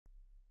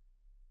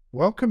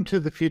Welcome to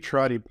the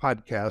Futurati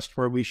podcast,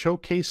 where we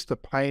showcase the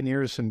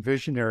pioneers and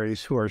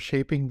visionaries who are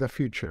shaping the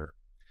future.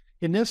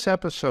 In this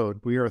episode,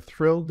 we are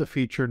thrilled to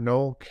feature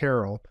Noel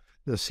Carroll,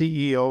 the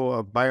CEO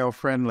of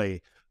Biofriendly,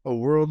 a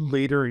world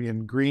leader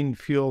in green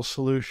fuel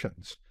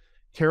solutions.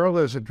 Carroll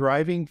is a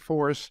driving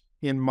force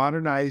in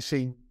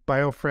modernizing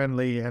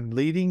Biofriendly and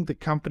leading the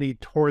company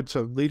towards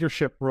a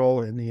leadership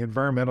role in the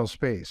environmental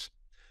space.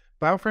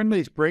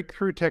 Biofriendly's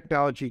breakthrough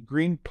technology,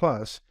 Green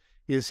Plus,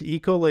 is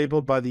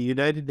eco-labeled by the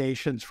United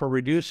Nations for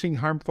reducing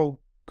harmful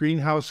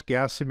greenhouse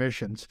gas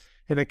emissions,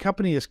 and the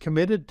company is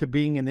committed to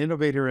being an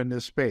innovator in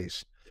this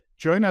space.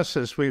 Join us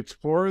as we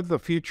explore the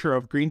future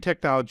of green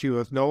technology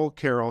with Noel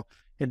Carroll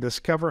and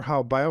discover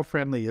how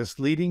Biofriendly is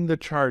leading the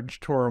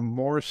charge toward a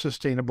more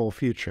sustainable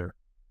future.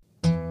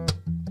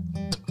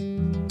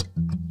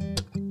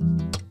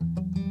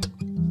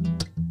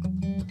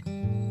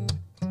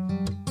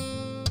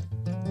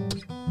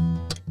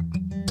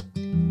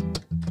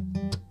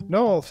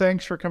 Noel,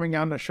 thanks for coming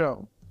on the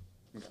show.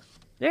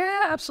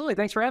 Yeah, absolutely.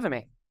 Thanks for having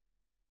me.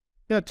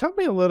 Yeah, tell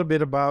me a little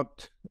bit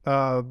about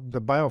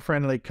the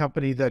Biofriendly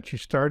company that you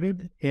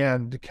started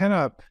and kind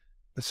of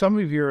some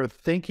of your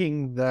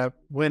thinking that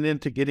went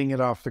into getting it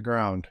off the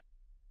ground.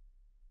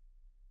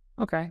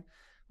 Okay.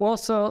 Well,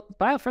 so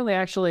Biofriendly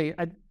actually,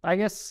 I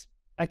guess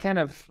I kind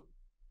of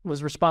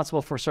was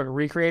responsible for sort of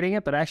recreating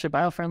it, but actually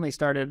Biofriendly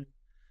started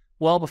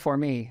well before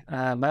me.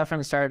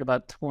 Biofriendly started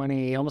about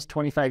almost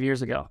 25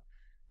 years ago.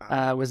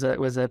 Was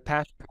a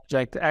passion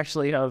project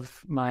actually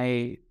of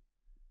my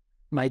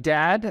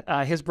dad,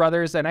 his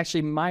brothers, and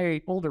actually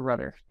my older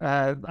brother.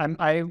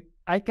 I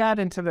got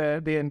into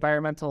the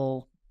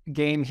environmental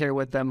game here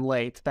with them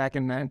late back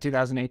in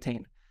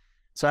 2018.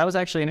 So I was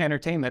actually in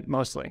entertainment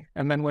mostly.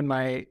 And then when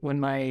my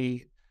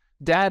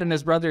dad and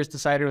his brothers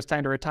decided it was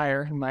time to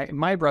retire,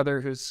 my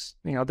brother, who's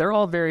they're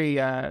all very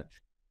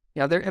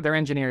they're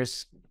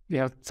engineers,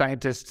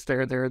 scientists.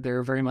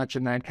 They're very much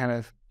in that kind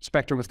of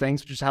spectrum of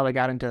things, which is how they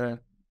got into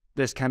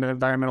this kind of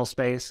environmental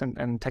space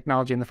and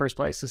technology in the first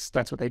place.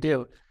 That's what they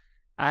do.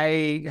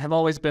 I have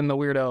always been the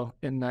weirdo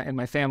in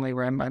my family,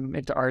 where I'm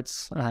into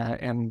arts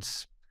and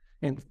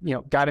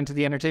got into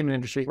the entertainment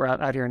industry. We're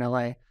out here in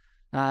LA,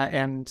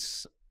 and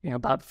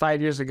about 5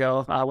 years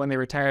ago, when they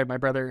retired, my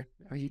brother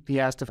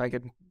he asked if I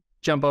could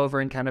jump over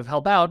and kind of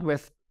help out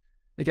with,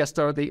 I guess,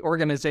 the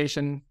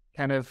organization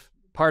kind of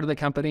part of the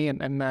company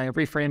and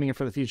reframing it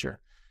for the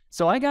future.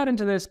 So I got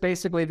into this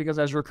basically because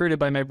I was recruited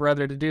by my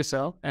brother to do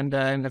so, and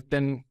have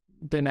been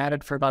at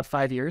it for about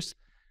 5 years.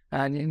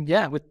 And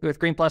yeah, with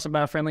Green Plus and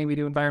Biofriendly, we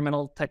do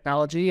environmental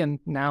technology and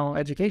now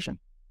education.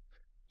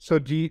 So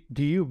do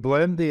you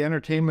blend the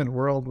entertainment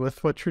world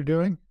with what you're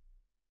doing?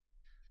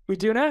 We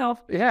do now.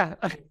 Yeah.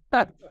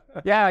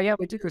 yeah,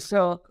 we do.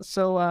 So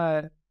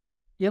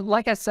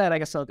like I said, I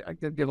guess I'll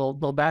give a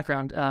little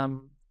background.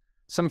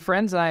 Some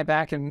friends and I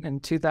back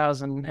in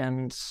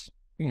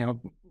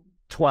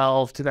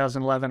 2012,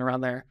 2011,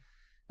 around there,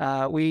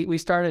 we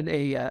started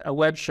a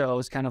web show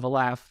as kind of a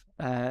laugh.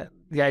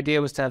 The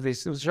idea was to have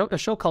it was a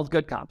show called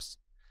Good Cops.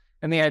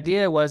 And the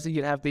idea was that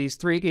you'd have these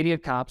three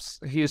idiot cops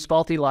who use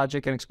faulty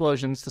logic and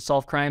explosions to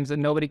solve crimes that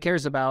nobody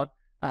cares about.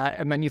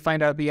 And then you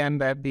find out at the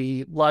end that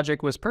the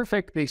logic was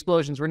perfect, the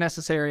explosions were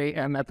necessary,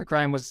 and that the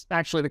crime was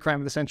actually the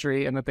crime of the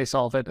century, and that they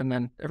solve it, and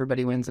then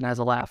everybody wins and has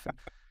a laugh.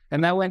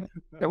 And that went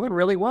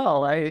really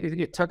well.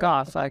 It took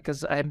off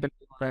because I had been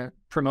doing a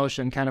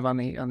promotion kind of on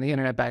the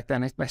internet back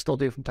then. I still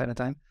do from time to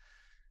time.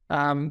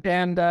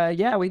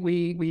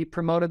 We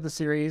promoted the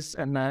series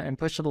and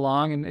pushed it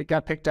along, and it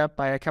got picked up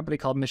by a company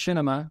called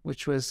Machinima,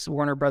 which was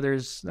Warner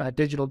Brothers'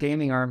 digital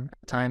gaming arm at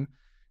the time.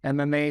 And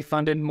then they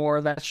funded more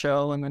of that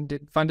show, and then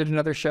funded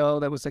another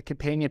show that was a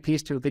companion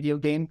piece to a video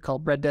game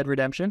called Red Dead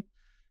Redemption.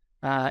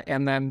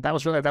 And then that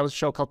was a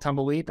show called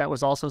Tumbleweed. That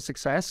was also a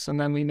success. And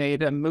then we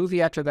made a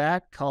movie after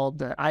that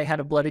called I Had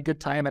a Bloody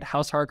Good Time at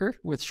House Harker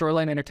with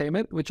Shoreline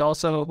Entertainment, which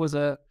also was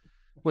a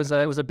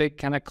big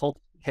kind of cult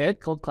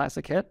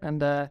classic hit.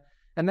 And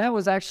that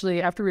was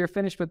actually, after we were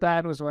finished with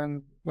that, was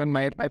when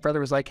my brother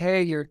was like,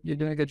 "Hey, you're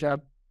doing a good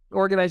job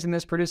organizing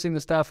this, producing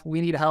the stuff.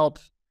 We need help.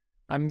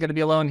 I'm going to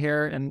be alone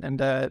here."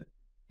 And I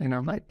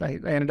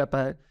ended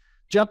up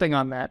jumping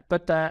on that.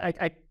 But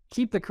I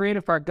keep the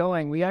creative part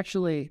going. We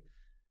actually,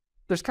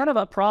 there's kind of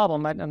a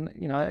problem,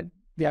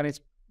 the audience,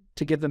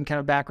 to give them kind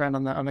of background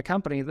on the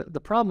company. The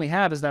problem we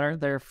have is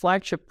that their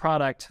flagship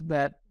product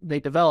that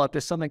they developed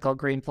is something called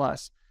Green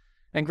Plus.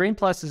 And Green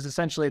Plus is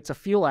essentially, it's a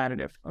fuel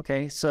additive.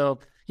 Okay. So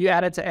you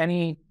add it to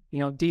any,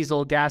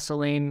 diesel,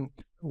 gasoline,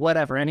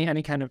 whatever,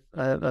 any kind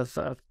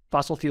of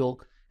fossil fuel,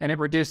 and it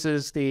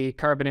reduces the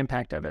carbon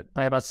impact of it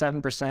by about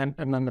 7%,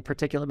 and then the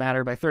particulate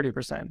matter by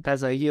 30%. It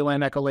has a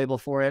UN eco label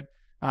for it.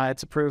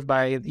 It's approved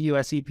by the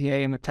US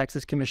EPA and the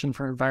Texas Commission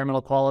for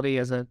Environmental Quality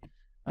as a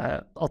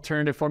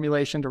alternative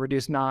formulation to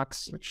reduce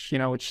NOx, which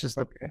is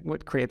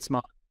what creates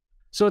smog.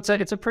 So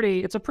it's a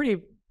pretty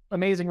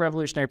amazing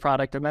revolutionary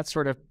product, and that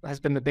sort of has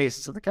been the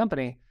basis of the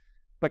company.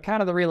 But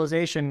kind of the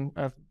realization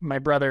of my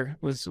brother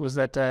was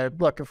that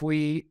look, if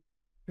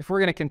we're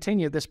going to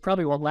continue, this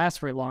probably won't last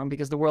very long,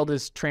 because the world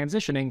is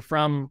transitioning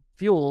from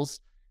fuels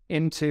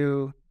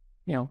into,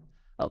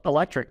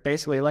 electric,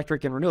 basically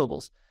electric and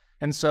renewables.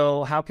 And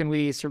so how can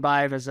we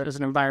survive as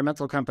an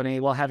environmental company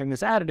while having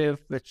this additive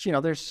that,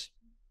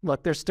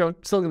 there's still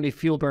going to be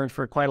fuel burn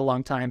for quite a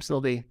long time, still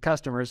be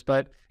customers,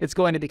 but it's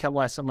going to become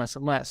less and less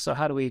and less. So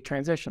how do we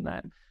transition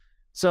that?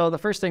 So the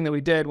first thing that we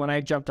did when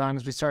I jumped on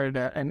is we started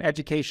an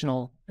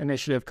educational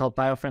initiative called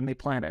Biofriendly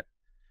Planet.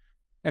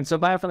 And so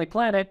Biofriendly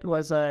Planet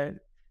was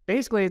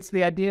basically it's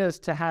the idea is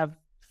to have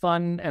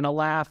fun and a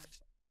laugh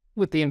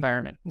with the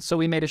environment. And so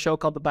we made a show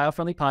called the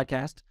Biofriendly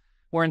Podcast,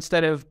 where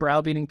instead of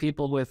browbeating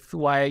people with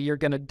why you're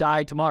going to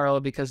die tomorrow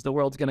because the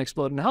world's going to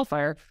explode in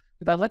hellfire,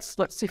 we thought, let's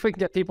see if we can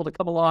get people to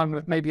come along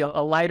with maybe a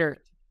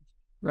lighter,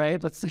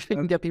 right? Let's see if we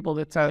can get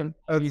people to...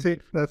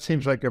 that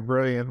seems like a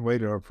brilliant way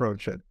to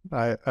approach it.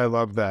 I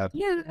love that.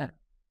 Yeah.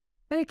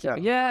 Thank you.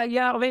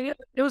 Yeah. I mean,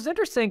 it was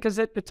interesting because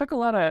it took a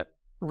lot of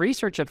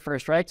research at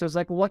first, right? So it was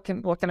like, what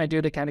can I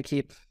do to kind of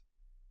keep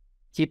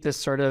this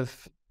sort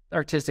of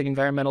artistic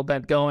environmental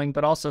bent going,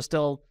 but also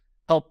still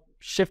help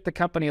shift the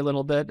company a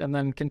little bit and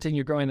then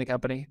continue growing the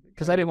company?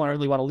 Because I didn't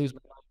really want to lose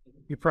my...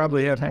 You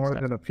probably had more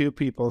than a few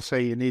people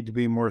say you need to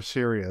be more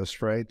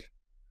serious, right?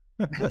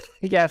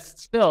 Yes,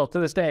 still to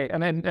this day,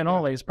 and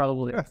always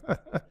probably.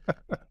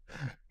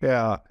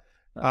 Yeah.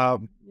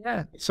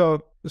 Yeah.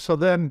 So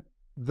then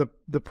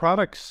the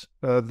products,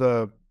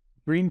 the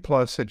Green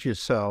Plus that you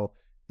sell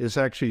is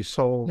actually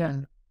sold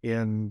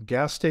in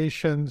gas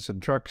stations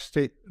and truck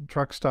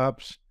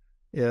stops.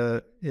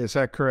 Is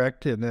that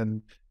correct? And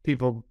then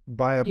people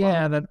buy a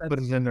bottle, put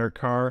it in their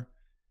car.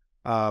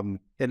 And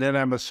then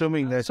I'm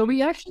assuming that... So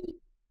we actually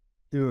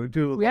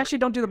we actually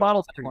don't do the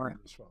bottles anymore.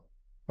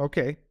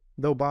 Okay.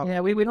 No bottles.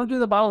 Yeah, we don't do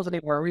the bottles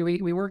anymore.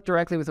 We work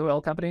directly with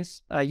oil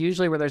companies,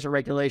 usually where there's a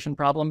regulation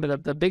problem.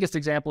 But the biggest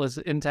example is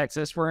in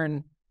Texas. We're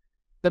in...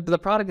 The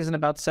product is in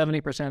about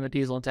 70% of the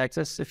diesel in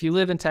Texas. If you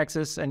live in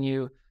Texas and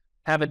you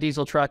have a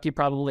diesel truck, you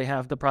probably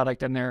have the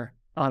product in there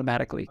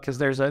automatically because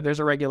there's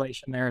a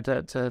regulation there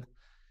to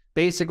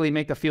basically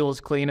make the fuel as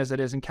clean as it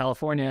is in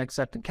California,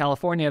 except in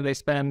California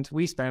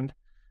we spend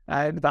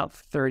about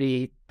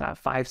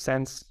 35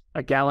 cents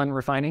a gallon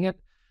refining it.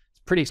 It's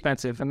pretty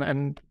expensive.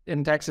 And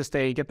in Texas,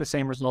 they get the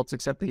same results,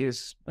 except they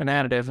use an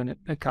additive and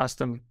it costs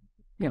them,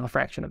 a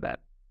fraction of that.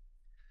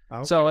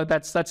 Okay. So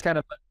that's kind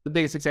of the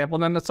biggest example.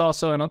 And then that's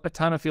also a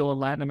ton of fuel in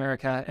Latin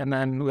America. And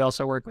then we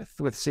also work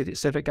with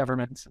civic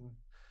governments and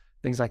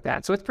things like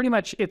that. So it's pretty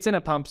much, it's in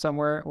a pump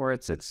somewhere, or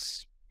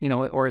it's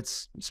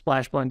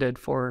splash blended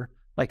for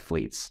like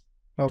fleets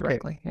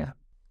directly. Yeah.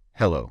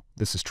 Hello,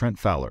 this is Trent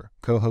Fowler,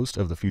 co-host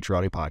of the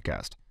Futurati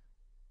podcast.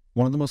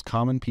 One of the most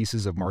common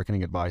pieces of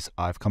marketing advice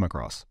I've come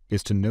across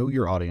is to know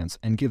your audience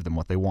and give them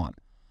what they want.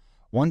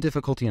 One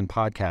difficulty in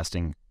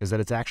podcasting is that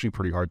it's actually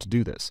pretty hard to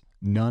do this.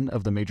 None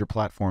of the major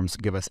platforms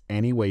give us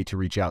any way to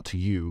reach out to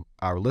you,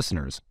 our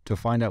listeners, to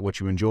find out what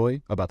you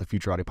enjoy about the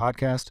Futurati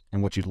podcast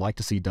and what you'd like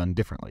to see done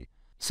differently.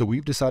 So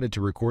we've decided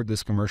to record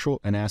this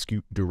commercial and ask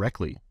you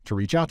directly to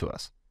reach out to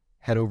us.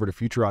 Head over to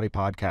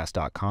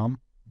futuratipodcast.com,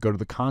 go to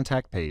the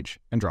contact page,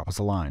 and drop us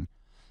a line.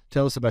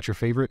 Tell us about your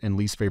favorite and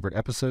least favorite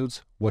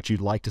episodes, what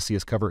you'd like to see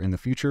us cover in the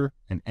future,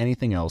 and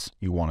anything else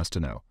you want us to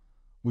know.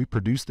 We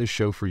produce this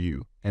show for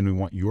you, and we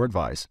want your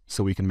advice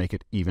so we can make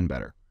it even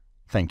better.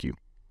 Thank you.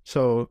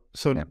 So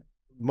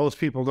most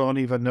people don't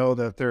even know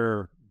that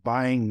they're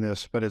buying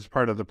this, but it's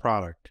part of the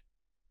product.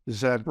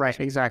 Is that right?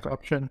 Exactly.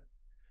 Option?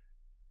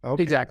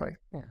 Okay. Exactly.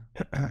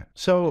 Yeah.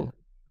 So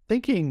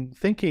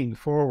thinking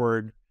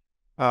forward,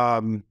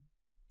 what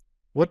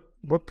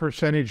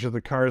percentage of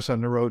the cars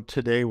on the road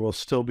today will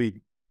still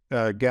be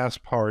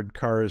gas-powered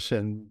cars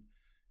in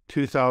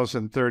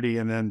 2030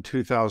 and then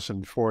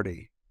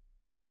 2040?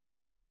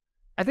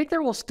 I think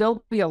there will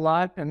still be a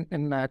lot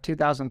in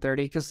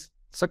 2030 because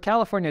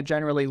California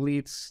generally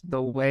leads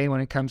the way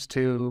when it comes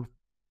to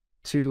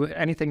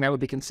anything that would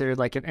be considered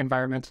like an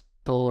environmental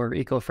or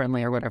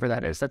eco-friendly or whatever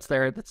that is. That's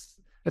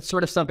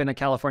sort of something that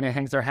California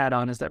hangs their hat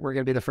on, is that we're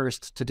going to be the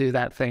first to do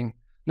that thing,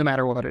 no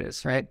matter what it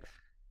is, right?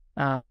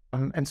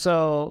 And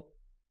so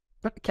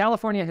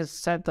California has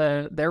set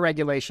their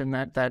regulation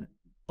that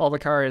all the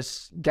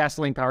cars,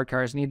 gasoline-powered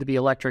cars, need to be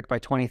electric by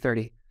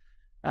 2030.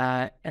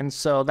 And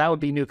so that would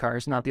be new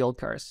cars, not the old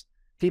cars.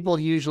 People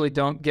usually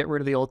don't get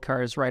rid of the old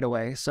cars right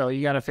away. So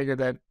you got to figure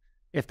that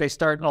if they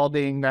start all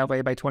being that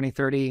way by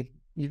 2030,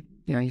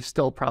 you've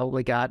still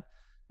probably got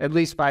at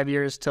least 5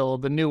 years till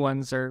the new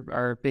ones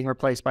are being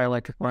replaced by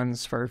electric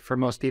ones for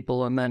most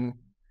people. And then,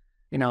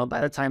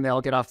 by the time they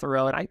all get off the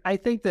road, I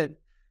think that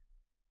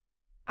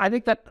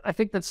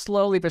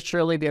slowly but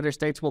surely the other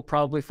states will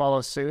probably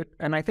follow suit.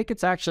 And I think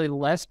it's actually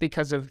less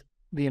because of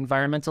the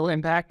environmental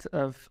impact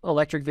of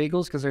electric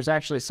vehicles, because there's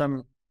actually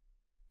some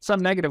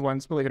negative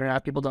ones, believe it or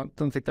not. People don't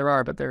think there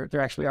are, but there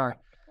actually are.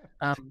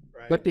 Right.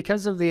 But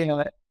because of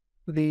I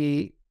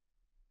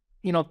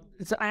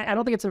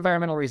don't think it's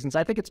environmental reasons.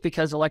 I think it's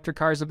because electric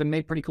cars have been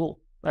made pretty cool.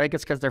 I think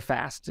it's because they're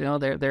fast.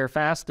 They're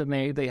fast,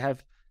 and they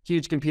have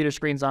huge computer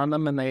screens on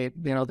them, and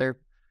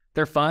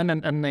they're fun,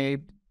 and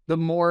the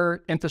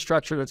more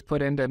infrastructure that's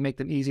put in to make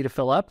them easy to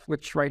fill up,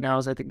 which right now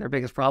is, I think, their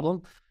biggest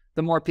problem,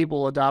 the more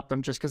people will adopt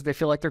them just because they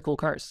feel like they're cool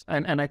cars.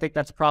 And I think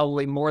that's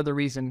probably more the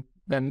reason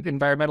than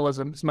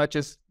environmentalism. As much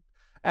as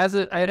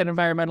an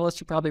environmentalist,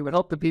 you probably would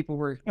hope that people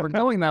were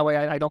going that way.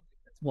 I don't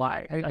think that's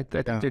why. I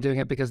think they're doing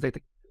it because they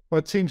think. Well,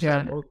 it seems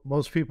like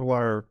most people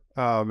are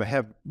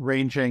have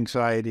range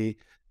anxiety,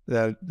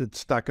 that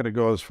it's not going to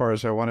go as far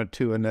as I want it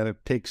to, and that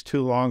it takes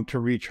too long to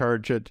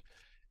recharge it.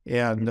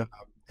 And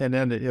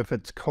then if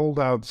it's cold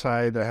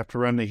outside, I have to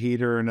run the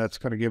heater, and that's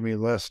going to give me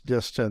less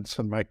distance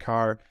in my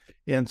car.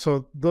 And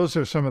so those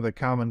are some of the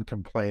common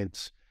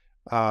complaints.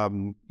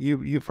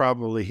 You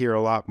probably hear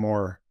a lot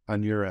more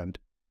on your end.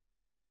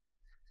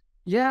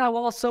 Yeah,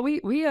 well, so we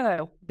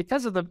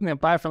because of the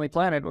Biofriendly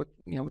Planet,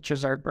 which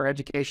is our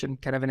education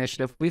kind of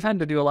initiative, we've had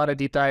to do a lot of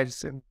deep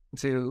dives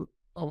into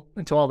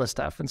all this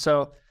stuff. And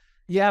so,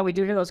 yeah, we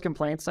do hear those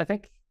complaints. I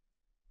think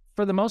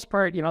for the most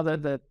part,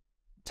 the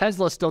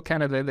Tesla is still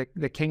kind of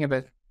the king of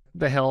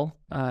the hill,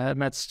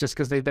 and that's just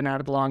because they've been at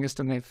it the longest,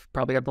 and they've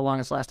probably got the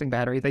longest lasting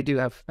battery. They do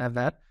have that,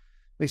 at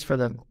least for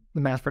the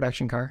mass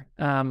production car.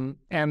 And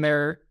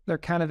they're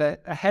kind of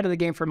ahead of the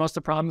game for most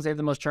of the problems. They have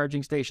the most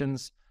charging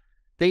stations.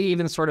 They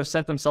even sort of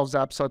set themselves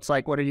up. So it's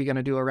like, what are you going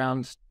to do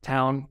around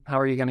town? How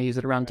are you going to use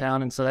it around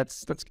town? And so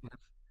that's kind of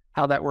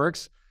how that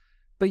works.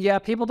 But yeah,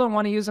 people don't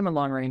want to use them in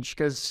long range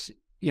because,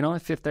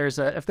 if there's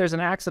an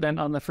accident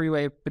on the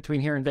freeway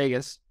between here and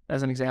Vegas,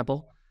 as an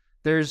example,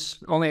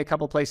 there's only a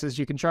couple places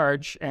you can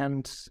charge,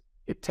 and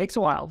it takes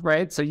a while,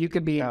 right? So you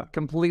could be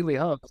completely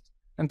hosed,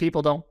 and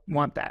people don't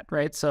want that,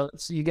 right? So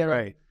you get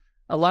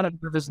a lot of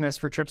nervousness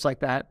for trips like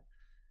that.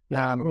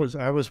 I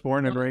was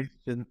born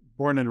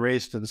and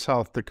raised in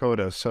South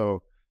Dakota,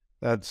 so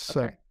that's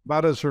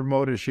about as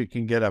remote as you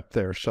can get up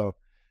there. So,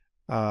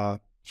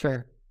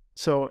 sure.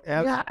 So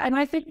and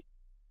I think,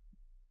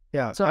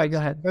 Sorry, go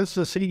ahead. As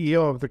the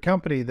CEO of the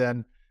company,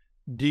 then,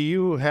 do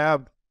you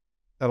have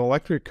an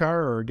electric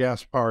car or a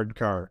gas-powered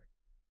car?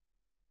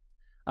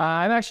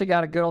 I've actually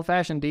got a good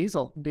old-fashioned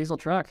diesel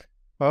truck.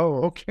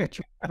 Oh, okay.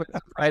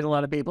 Surprise a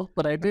lot of people,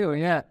 but I do,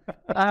 yeah.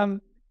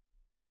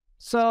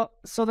 So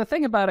the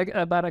thing about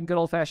a good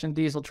old-fashioned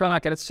diesel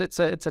truck, and it's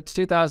a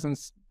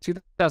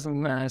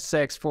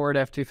 2006 Ford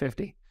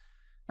F-250,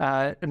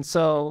 and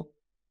so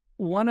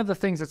one of the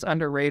things that's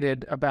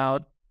underrated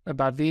about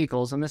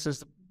vehicles, and this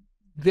is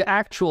the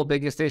actual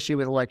biggest issue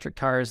with electric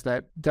cars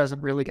that doesn't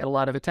really get a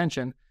lot of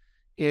attention,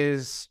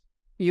 is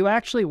you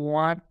actually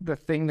want the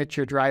thing that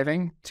you're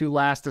driving to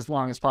last as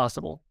long as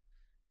possible,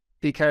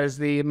 because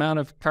the amount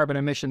of carbon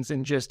emissions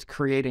in just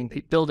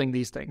building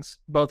these things,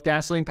 both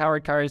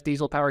gasoline-powered cars,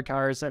 diesel-powered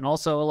cars, and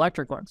also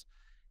electric ones,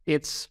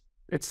 it's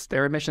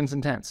their emissions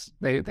intense.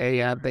 They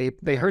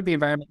hurt the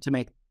environment to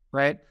make,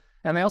 right?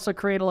 And they also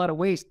create a lot of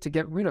waste to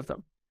get rid of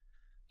them.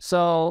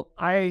 So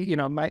I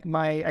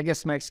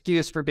guess my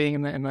excuse for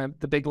being in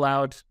the big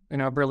loud,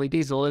 burly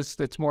diesel is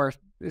it's more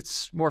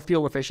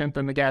fuel efficient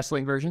than the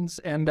gasoline versions,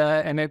 and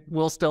it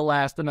will still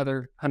last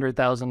another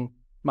 100,000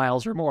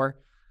 miles or more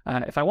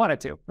if I wanted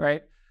to,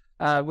 right?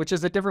 Which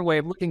is a different way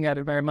of looking at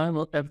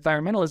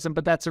environmentalism,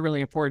 but that's a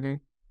really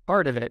important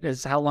part of it,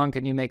 is how long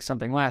can you make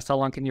something last? How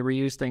long can you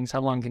reuse things?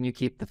 How long can you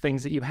keep the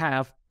things that you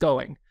have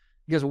going?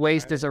 Because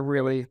waste is a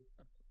really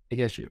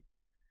big issue.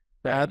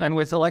 And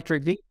with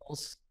electric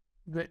vehicles,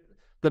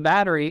 the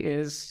battery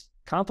is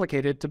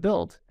complicated to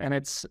build, and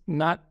it's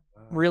not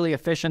really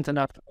efficient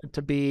enough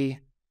to be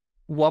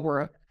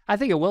I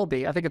think it will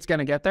be. I think it's going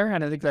to get there,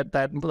 and I think that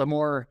the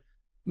more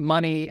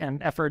money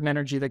and effort and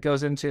energy that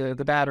goes into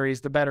the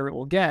batteries, the better it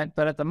will get.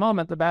 But at the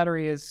moment, the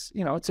battery is,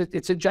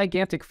 it's a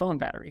gigantic phone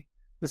battery,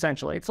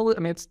 essentially.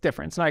 It's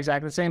different. It's not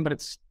exactly the same,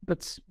 but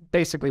that's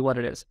basically what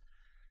it is.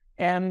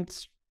 And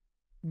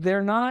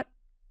they're not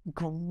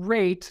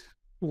great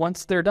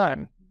once they're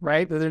done,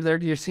 right?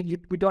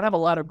 We don't have a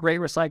lot of great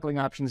recycling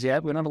options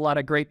yet. We don't have a lot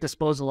of great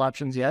disposal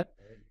options yet.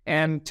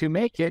 And to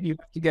make it, you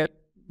get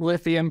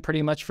lithium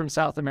pretty much from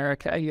South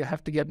America. You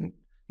have to get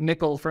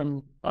nickel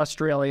from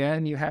Australia,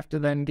 and you have to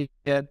then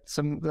get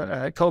some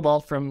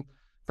cobalt from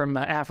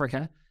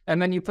Africa.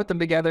 And then you put them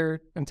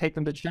together and take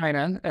them to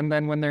China. And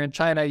then when they're in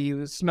China,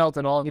 you smelt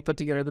it all, and you put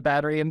together the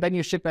battery, and then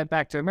you ship that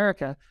back to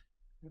America.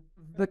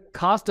 The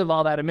cost of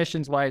all that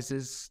emissions-wise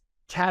is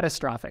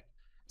catastrophic.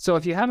 So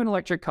if you have an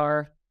electric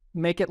car,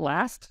 make it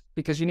last,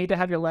 because you need to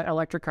have your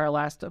electric car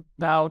last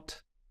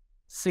about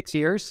 6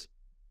 years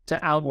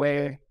to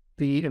outweigh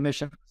the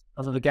emissions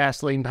of the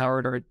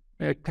gasoline-powered or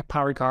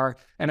powered car,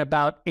 and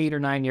about 8 or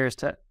 9 years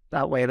to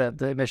outweigh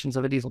the emissions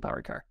of a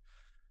diesel-powered car.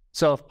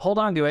 So hold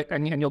on to it,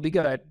 and you'll be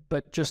good,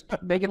 but just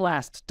make it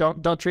last.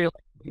 Don't treat it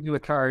like you do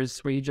with cars,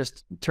 where you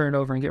just turn it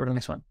over and get rid of the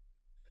next one.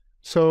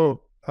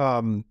 So,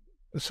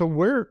 so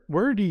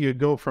where do you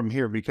go from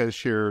here?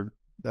 Because you're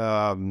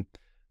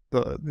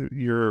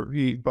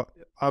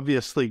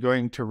obviously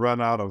going to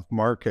run out of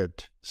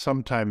market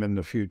sometime in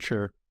the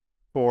future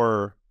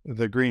for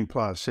the Green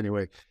Plus.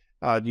 Anyway,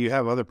 do you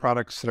have other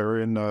products that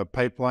are in the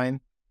pipeline?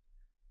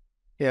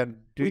 And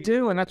we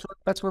do, and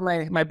that's where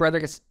my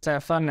brother gets to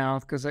have fun now,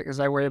 because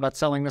I worry about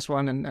selling this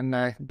one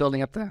and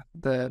building up the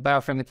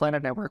Biofriendly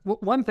Planet network.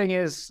 One thing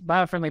is,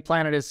 Biofriendly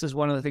Planet is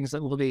one of the things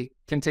that we'll be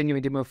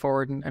continuing to move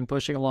forward and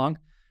pushing along.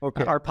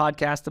 Okay. Our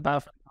podcast, the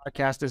Biofriendly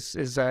Podcast,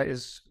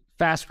 is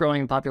fast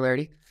growing in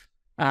popularity.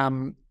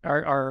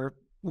 Our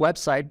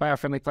website,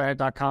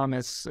 biofriendlyplanet.com,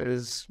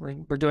 is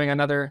we're doing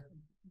another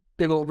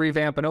big old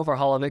revamp and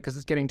overhaul of it because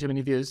it's getting too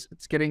many views.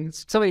 It's getting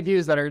so many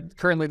views that are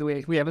currently the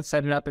way we haven't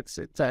set it up.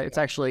 It's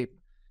actually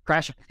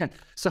crashing.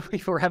 So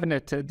we're having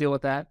to deal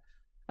with that.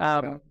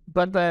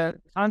 But the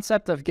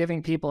concept of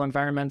giving people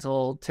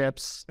environmental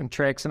tips and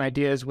tricks and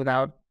ideas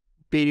without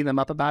beating them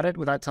up about it,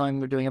 without telling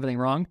them they're doing everything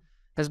wrong,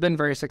 has been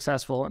very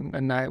successful.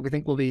 And we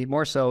think will be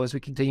more so as we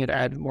continue to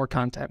add more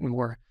content and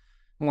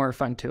more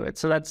fun to it.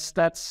 So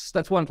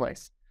that's one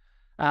place.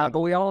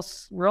 But we're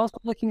also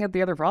looking at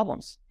the other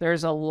problems.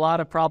 There's a lot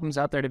of problems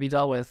out there to be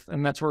dealt with,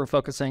 and that's where we're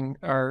focusing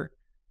our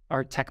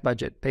tech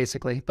budget,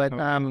 basically. But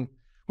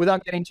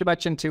without getting too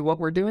much into what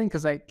we're doing,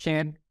 because I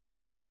can't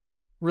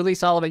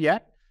release all of it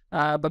yet.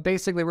 But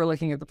basically, we're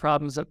looking at the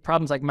problems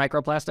like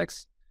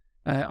microplastics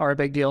are a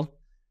big deal.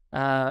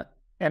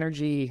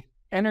 Energy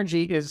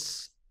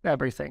is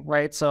everything,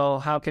 right? So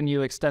how can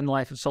you extend the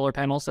life of solar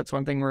panels? That's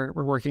one thing we're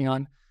working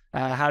on.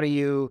 How do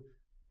you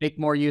make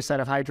more use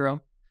out of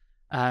hydro?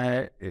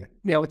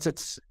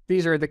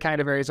 These are the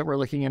kind of areas that we're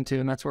looking into,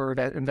 and that's where we're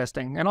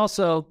investing. And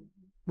also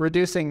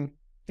reducing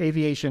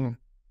aviation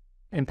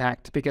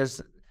impact,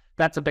 because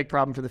that's a big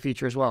problem for the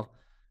future as well,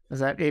 is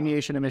that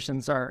aviation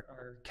emissions are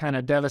kind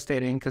of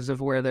devastating because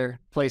of where they're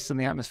placed in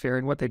the atmosphere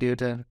and what they do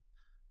to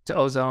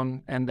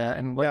ozone and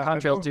what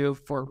contrails do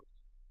for.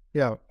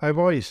 Yeah, I've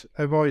always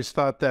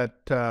thought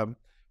that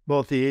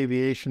both the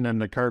aviation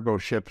and the cargo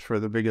ships were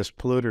the biggest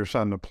polluters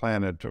on the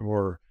planet,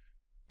 or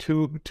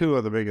two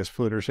of the biggest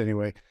polluters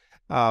anyway.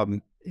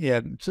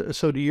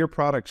 So do your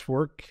products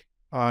work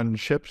on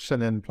ships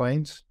and in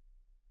planes?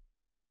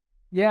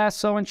 Yeah,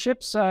 so in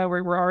ships,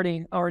 we're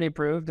already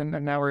approved, and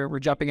now we're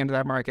jumping into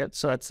that market.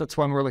 So that's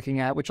one we're looking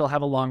at, which will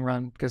have a long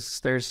run, because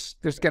there's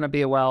going to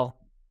be a while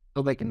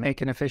so they can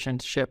make an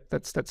efficient ship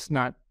that's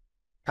not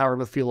powered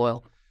with fuel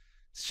oil.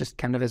 It's just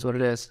kind of is what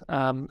it is.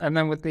 And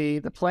then with the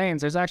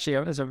planes, there's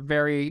a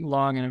very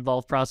long and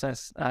involved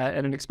process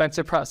and an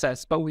expensive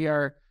process. But we've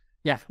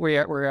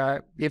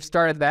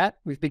started that.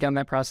 We've begun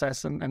that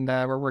process, and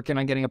we're working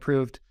on getting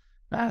approved.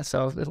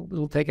 So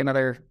it'll take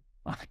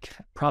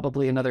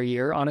probably another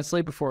year,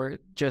 honestly, before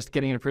just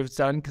getting it approved is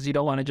done, because you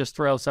don't want to just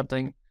throw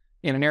something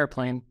in an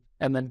airplane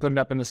and then put it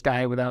up in the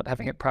sky without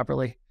having it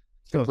properly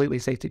completely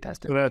safety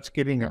tested. So that's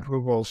getting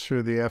approvals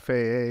through the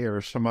FAA or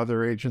some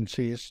other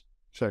agencies.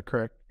 Is that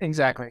correct?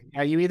 Exactly.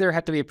 Yeah, you either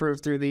have to be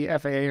approved through the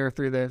FAA or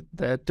through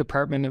the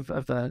Department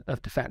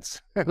of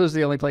Defense. Those are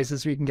the only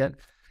places you can get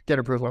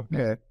approval.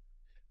 Okay.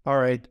 All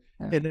right.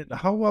 Yeah. And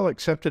how well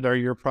accepted are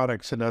your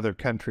products in other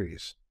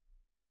countries?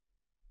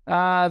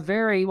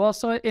 Very well.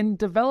 So in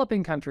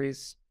developing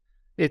countries,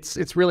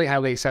 it's really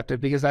highly accepted,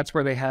 because that's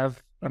where they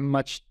have a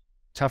much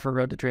tougher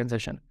road to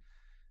transition.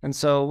 And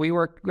so we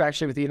work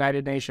actually with the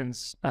United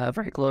Nations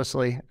very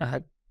closely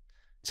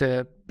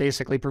to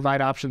basically provide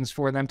options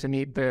for them to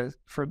meet these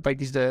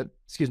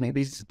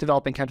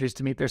developing countries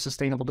to meet their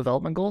sustainable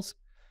development goals,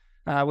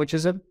 which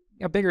is a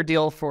bigger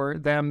deal for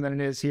them than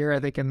it is here.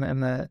 I think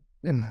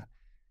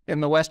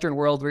in the Western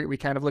world, we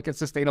kind of look at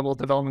sustainable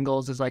development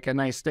goals as like a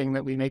nice thing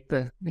that we make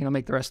the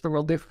rest of the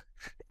world do.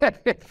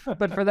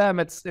 But for them,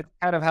 it's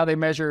kind of how they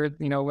measure,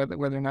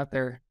 whether or not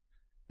they're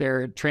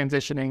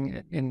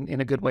transitioning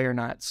in a good way or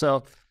not.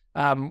 So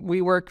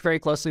we work very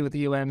closely with the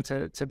UN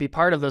to be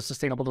part of those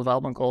sustainable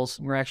development goals.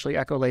 We're actually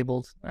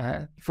eco-labeled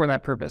for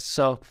that purpose.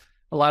 So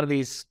a lot of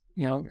these,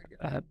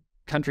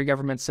 country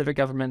governments, civic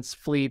governments,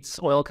 fleets,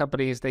 oil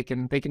companies, they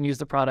can use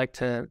the product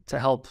to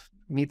help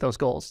meet those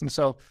goals. And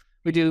so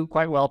we do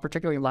quite well,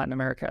 particularly in Latin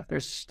America.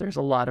 There's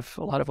a lot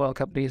of oil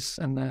companies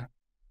and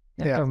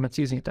governments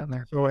using it down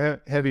there. So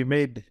have you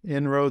made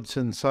inroads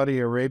in Saudi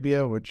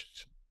Arabia,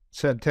 which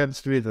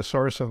tends to be the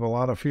source of a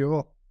lot of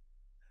fuel?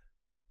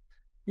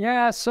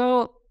 Yeah,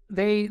 so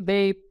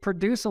they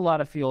produce a lot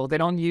of fuel. They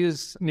don't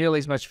use nearly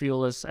as much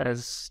fuel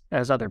as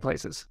other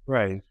places.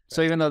 Right.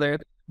 So even though they're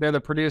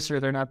the producer,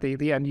 they're not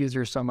the end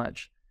user so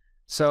much.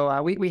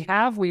 So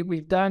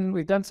we've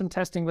done some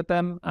testing with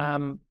them.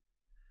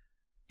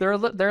 They're a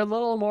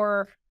little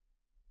more,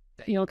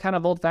 kind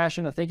of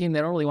old-fashioned of thinking. They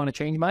don't really want to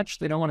change much.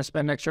 They don't want to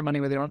spend extra money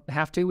where they don't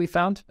have to. We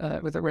found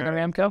with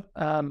Aramco.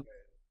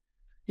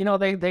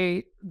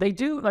 They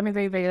do. I mean,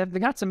 they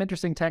got some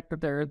interesting tech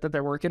that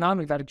they're working on.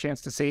 We've had a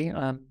chance to see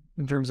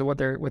in terms of what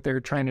they're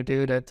trying to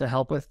do to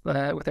help with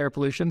air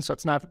pollution. So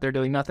it's not that they're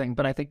doing nothing,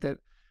 but I think that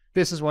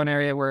this is one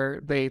area where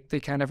they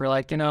kind of are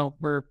like,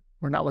 we're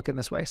not looking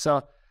this way.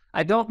 So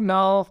I don't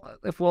know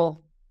if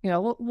we'll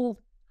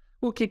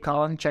keep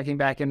calling, checking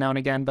back in now and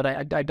again, but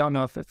I don't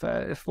know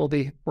if we'll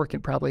be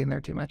working probably in there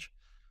too much.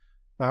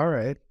 All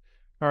right.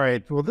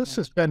 Well, this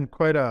has been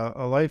quite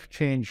a life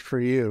change for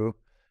you.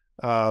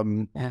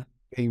 Being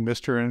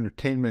Mr.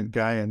 Entertainment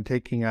guy and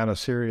taking on a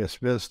serious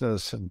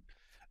business. And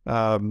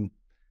And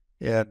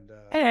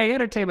Hey,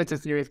 entertainment's a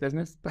serious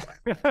business.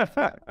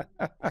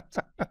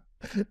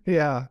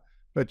 yeah,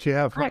 but you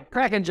have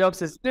Cracking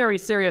jokes is very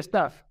serious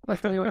stuff.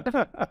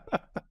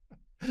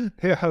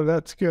 yeah,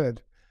 that's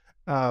good.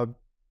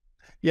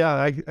 Yeah,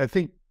 I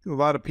think a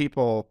lot of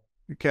people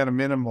kind of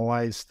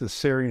minimize the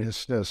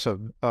seriousness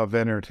of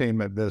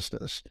entertainment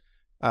business.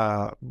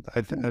 I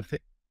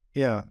think,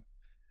 yeah.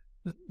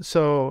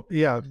 So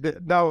yeah,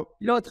 now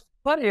It's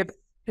funny.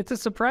 It's a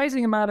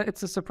surprising amount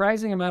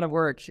of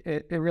work.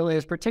 It really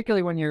is,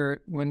 particularly when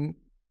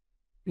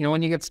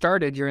you get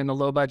started, you're in the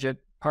low budget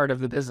part of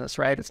the business,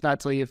 right? It's not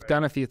till you've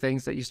done a few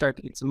things that you start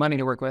to get some money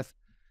to work with.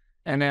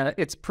 And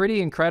it's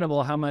pretty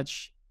incredible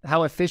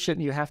how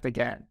efficient you have to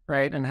get,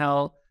 right? And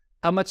how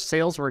much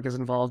sales work is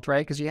involved,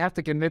 right? Because you have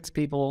to convince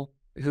people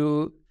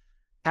who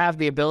have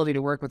the ability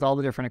to work with all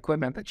the different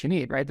equipment that you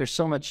need, right? There's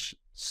so much,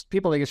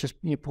 people think it's just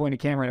you point a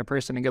camera at a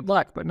person and good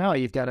luck, but no,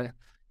 you've got to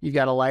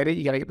light it,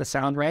 you got to get the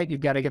sound right,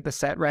 you've got to get the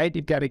set right,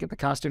 you've got to get the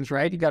costumes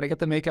right, you've got to get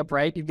the makeup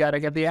right, you've got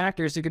to get the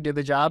actors who can do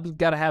the job, you've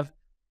got to have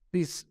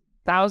these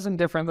 1,000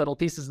 different little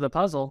pieces of the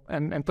puzzle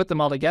and put them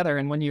all together.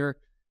 And when you're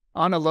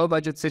on a low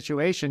budget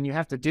situation, you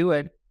have to do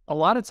it a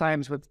lot of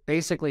times with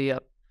basically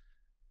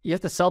you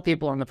have to sell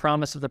people on the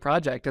promise of the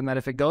project, and that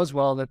if it goes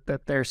well,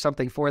 that there's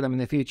something for them in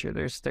the future.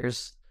 There's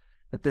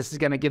that this is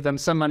going to give them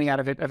some money out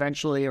of it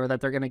eventually, or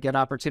that they're going to get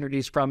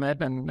opportunities from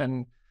it.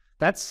 And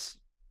that's,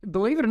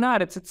 believe it or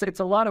not, it's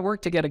a lot of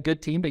work to get a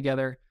good team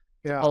together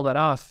to pull that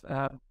off.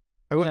 I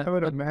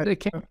would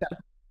imagine.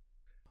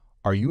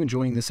 Are you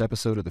enjoying this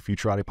episode of the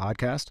Futurati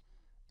Podcast?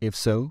 If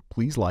so,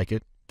 please like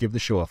it, give the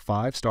show a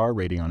 5-star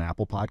rating on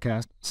Apple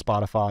Podcast,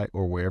 Spotify,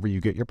 or wherever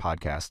you get your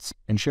podcasts,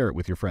 and share it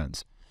with your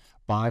friends.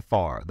 By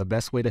far, the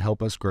best way to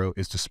help us grow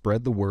is to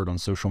spread the word on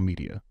social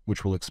media,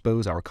 which will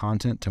expose our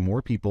content to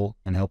more people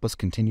and help us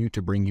continue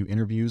to bring you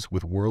interviews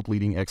with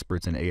world-leading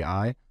experts in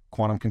AI,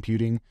 quantum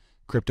computing,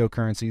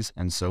 cryptocurrencies,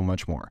 and so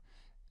much more.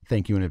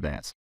 Thank you in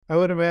advance. I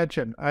would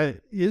imagine.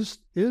 Is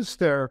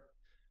there,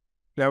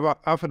 I've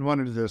often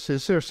wondered this,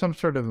 is there some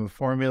sort of a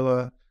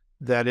formula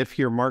that if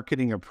you're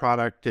marketing a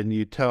product and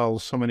you tell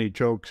so many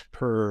jokes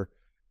per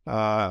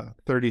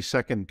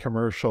 30-second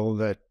commercial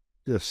that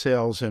the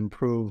sales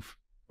improve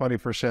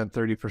 20%,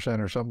 30%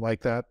 or something like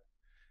that?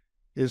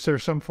 Is there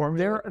some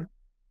formula?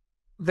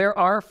 There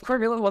are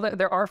formulas. Well,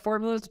 there are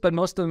formulas, but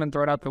most of them have been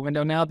thrown out the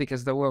window now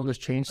because the world has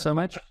changed so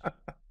much.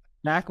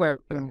 Back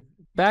when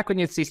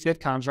you'd see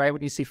sitcoms, right?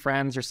 When you see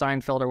Friends or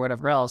Seinfeld or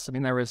whatever else, I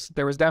mean, there was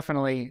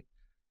definitely,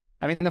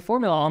 I mean, the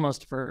formula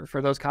almost for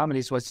those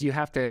comedies was you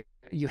have to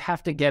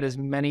get as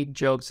many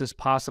jokes as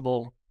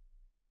possible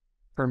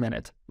per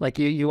minute. Like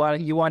you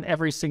want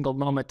every single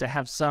moment to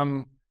have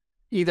some,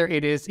 either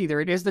it is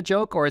the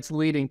joke or it's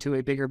leading to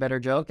a bigger, better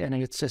joke. And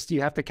it's just,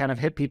 you have to kind of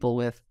hit people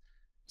with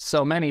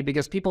so many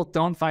because people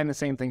don't find the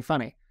same thing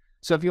funny.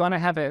 So if you want to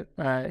have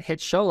a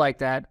hit show like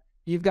that,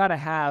 you've got to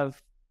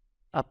have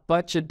a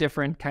bunch of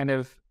different kind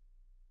of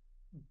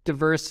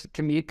diverse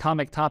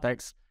comic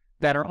topics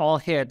that are all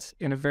hit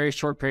in a very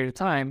short period of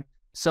time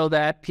so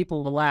that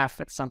people will laugh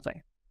at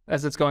something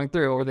as it's going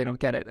through or they don't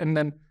get it. And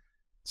then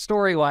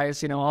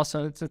story-wise,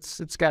 also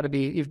it's got to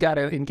be, you've got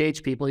to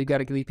engage people, you've got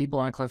to leave people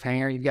on a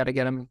cliffhanger, you've got to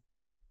get them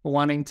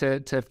wanting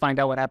to find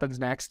out what happens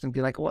next and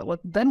be like,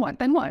 then what?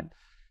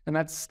 And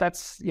that's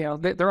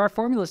there are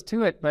formulas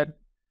to it, but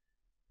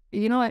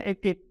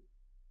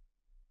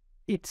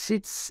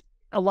it's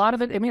a lot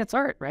of it. I mean, it's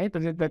art, right?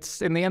 But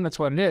that's in the end, that's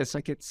what it is.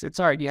 Like it's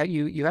art.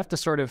 You have to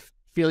sort of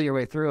feel your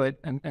way through it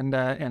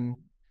and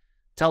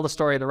tell the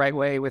story the right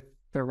way with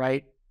the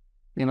right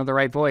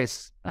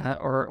voice,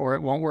 or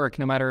it won't work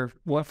no matter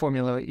what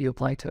formula you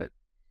apply to it.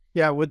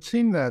 Yeah, it would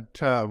seem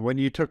that when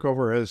you took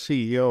over as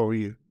CEO,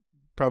 you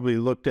probably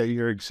looked at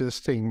your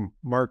existing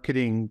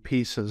marketing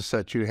pieces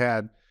that you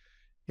had,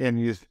 and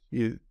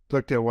you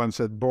looked at one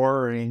said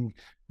boring,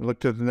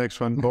 looked at the next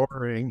one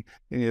boring,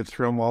 and you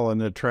threw them all in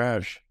the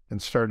trash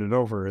and started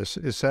over. Is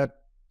that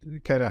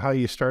kind of how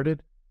you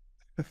started?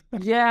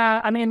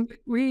 Yeah, I mean,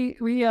 we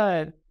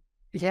had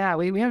a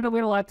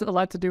lot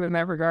to do in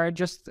that regard.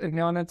 Just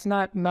and it's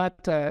not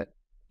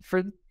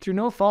through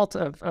no fault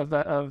of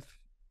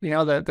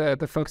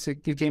the folks who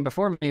came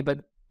before me, but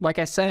like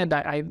I said,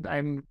 I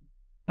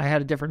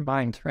had a different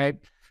mind, right?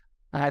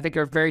 I think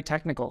they're very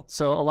technical.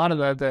 So a lot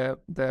of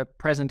the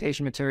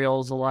presentation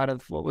materials, a lot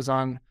of what was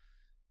on,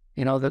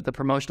 the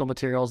promotional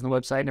materials and the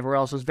website and everywhere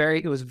else was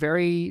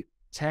very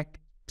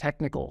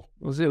technical.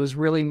 It was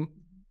really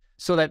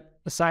so that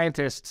a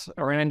scientist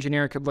or an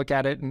engineer could look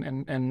at it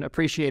and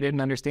appreciate it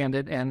and understand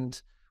it and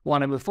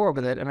want to move forward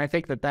with it. And I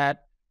think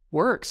that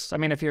works. I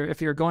mean, if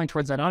you're going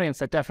towards that audience,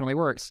 that definitely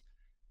works.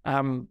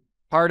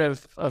 Part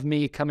of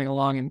me coming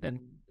along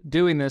and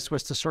doing this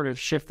was to sort of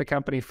shift the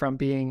company from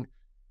being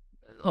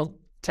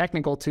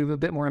technical to a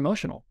bit more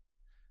emotional,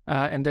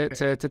 and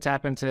to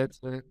tap into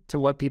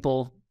what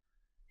people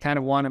kind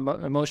of want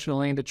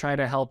emotionally, and to try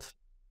to help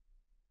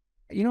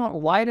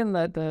widen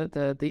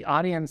the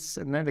audience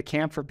and then the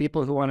camp for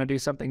people who want to do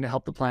something to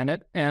help the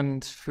planet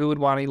and who would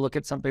want to look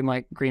at something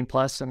like Green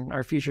Plus and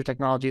our future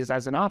technologies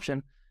as an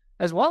option.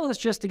 as well as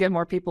just to get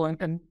more people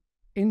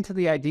into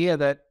the idea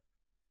that,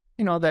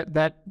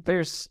 that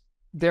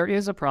there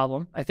is a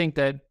problem. I think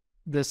that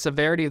the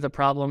severity of the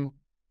problem,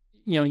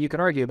 you could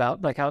argue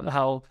about, like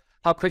how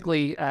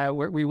quickly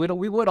we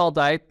would all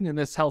die in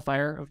this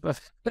hellfire of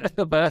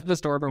the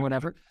storm or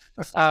whatever,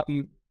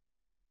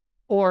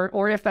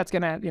 or if that's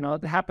gonna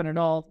happen at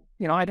all.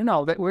 I don't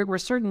know. That we're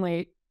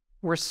certainly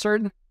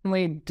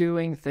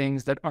doing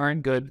things that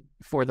aren't good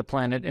for the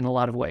planet in a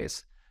lot of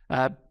ways,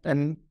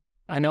 and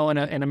I know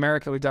in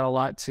America we've done a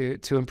lot to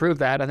improve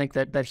that. I think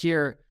that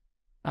here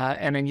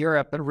and in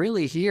Europe, but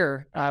really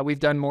here we've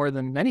done more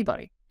than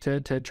anybody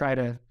to try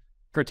to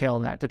curtail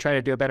that, to try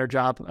to do a better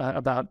job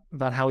about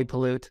how we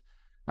pollute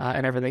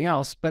and everything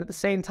else. But at the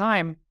same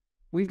time,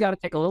 we've got to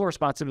take a little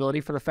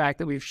responsibility for the fact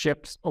that we've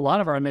shipped a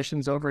lot of our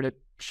emissions over to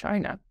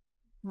China,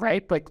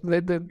 right? Like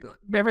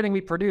everything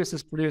we produce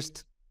is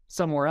produced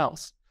somewhere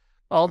else.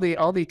 All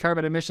the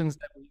carbon emissions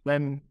that we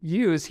then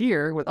use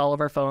here with all of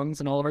our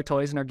phones and all of our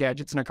toys and our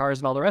gadgets and our cars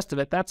and all the rest of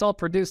it, that's all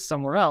produced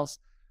somewhere else.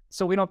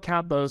 So we don't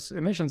count those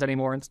emissions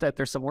anymore. Instead,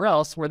 they're somewhere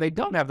else where they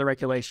don't have the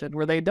regulation,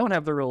 where they don't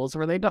have the rules,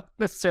 where they don't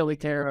necessarily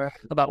care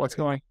about what's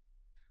going.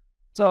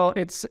 So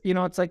it's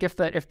it's like if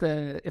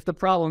the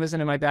problem isn't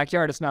in my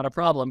backyard, it's not a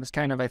problem. It's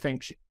kind of, I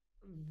think,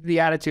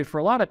 the attitude for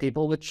a lot of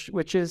people, which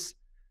is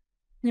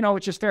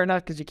fair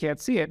enough because you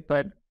can't see it.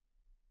 But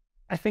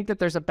I think that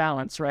there's a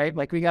balance, right?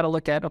 Like we got to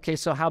look at, okay,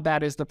 so how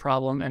bad is the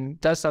problem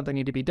and does something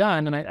need to be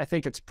done? And I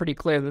think it's pretty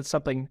clear that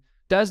something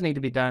does need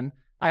to be done.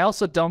 I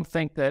also don't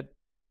think that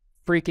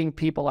freaking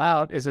people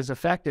out is as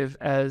effective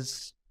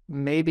as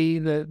maybe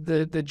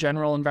the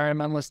general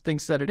environmentalist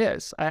thinks that it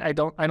is. I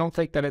don't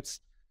think that it's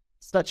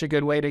such a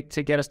good way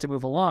to get us to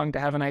move along, to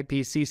have an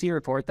IPCC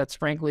report that's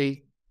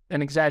frankly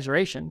an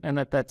exaggeration and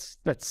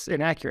that's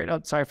inaccurate. Oh,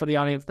 sorry for the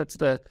audience. That's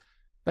the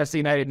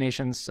United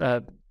Nations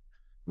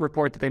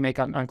report that they make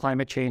on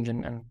climate change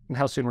and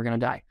how soon we're going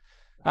to die.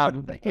 I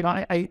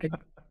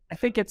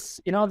think it's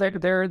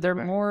they're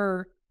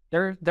more.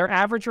 Their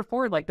average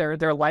report, like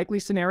their likely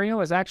scenario,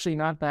 is actually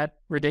not that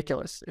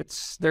ridiculous.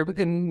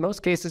 In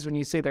most cases when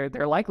you say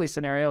their likely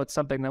scenario, it's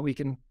something that we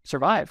can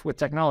survive with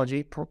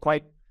technology,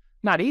 quite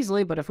not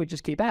easily, but if we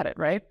just keep at it,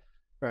 right?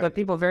 But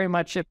people very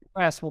much in the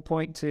press will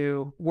point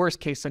to worst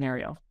case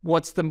scenario.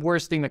 What's the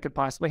worst thing that could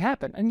possibly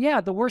happen? And yeah,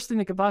 the worst thing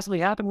that could possibly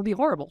happen would be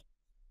horrible.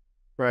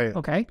 Right.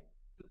 Okay.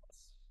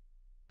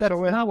 That's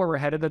not where we're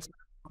headed. That's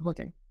not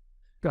looking.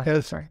 Go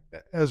ahead. Sorry.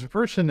 As a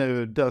person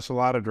who does a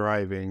lot of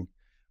driving,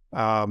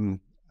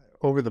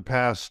 over the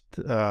past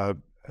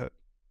 10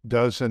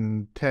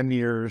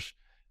 years,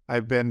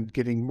 I've been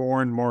getting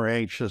more and more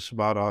anxious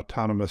about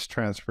autonomous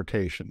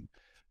transportation.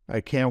 I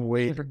can't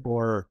wait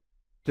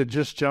to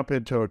just jump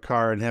into a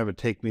car and have it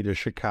take me to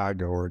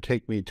Chicago or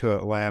take me to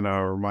Atlanta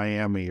or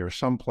Miami or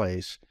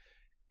someplace,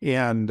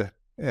 and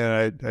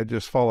I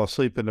just fall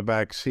asleep in the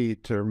back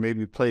seat or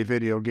maybe play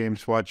video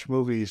games, watch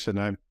movies,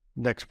 and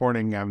next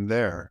morning I'm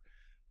there.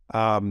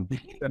 And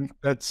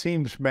that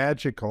seems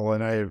magical,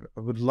 and I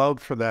would love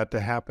for that to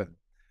happen.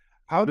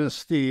 How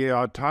does the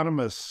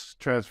autonomous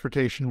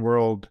transportation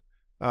world,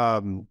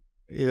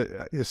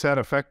 is that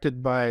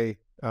affected by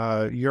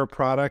your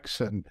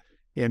products and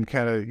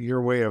kind of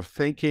your way of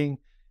thinking?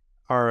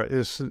 Or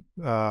does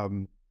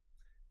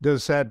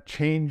that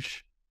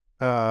change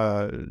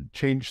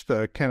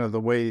the kind of the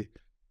way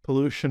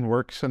pollution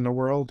works in the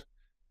world?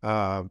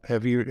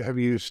 Have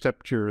you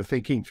stepped your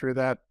thinking through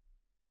that?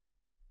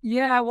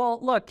 Yeah, well,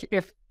 look,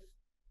 if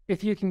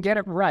you can get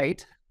it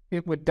right,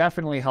 it would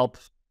definitely help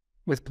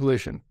with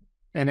pollution,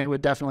 and it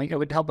would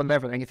help with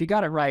everything. If you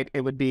got it right,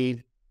 it would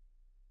be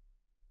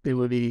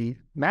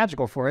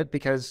magical for it,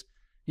 because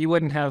you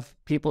wouldn't have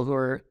people who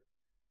are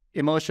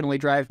emotionally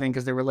driving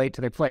because they were late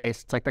to their place.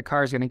 It's like the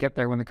car's going to get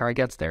there when the car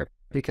gets there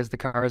because the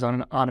car is on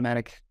an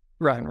automatic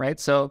run, right?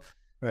 So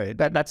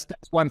that's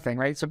one thing,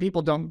 right? So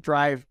people don't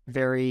drive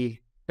very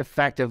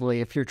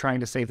effectively if you're trying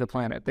to save the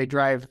planet. They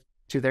drive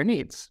to their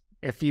needs.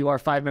 If you are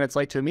 5 minutes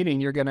late to a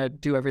meeting, you're going to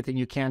do everything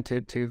you can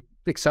to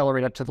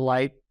accelerate up to the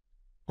light.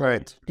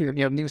 Right. Use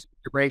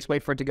your brakes,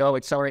 wait for it to go,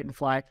 accelerate and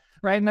fly.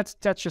 Right. And that's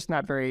just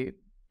not very,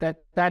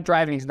 that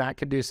driving is not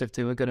conducive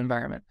to a good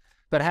environment.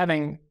 But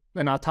having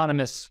an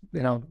autonomous,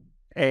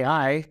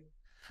 AI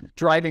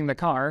driving the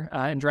car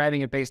and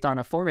driving it based on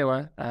a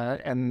formula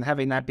and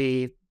having that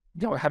be,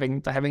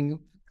 having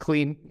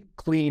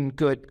clean,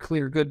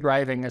 good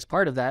driving as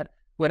part of that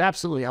would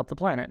absolutely help the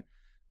planet.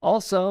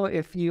 Also,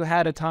 if you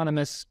had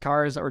autonomous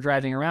cars that were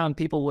driving around,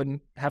 people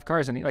wouldn't have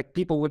cars anymore. Like,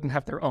 people wouldn't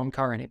have their own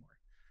car anymore.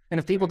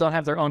 And if people don't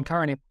have their own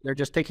car anymore, they're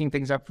just picking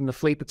things up from the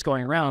fleet that's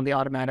going around, the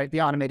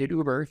automated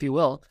Uber, if you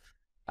will.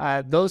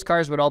 Those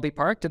cars would all be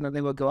parked, and then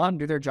they would go out and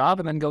do their job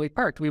and then go be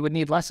parked. We would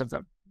need less of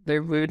them. We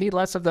would need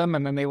less of them,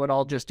 and then they would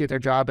all just do their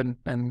job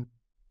and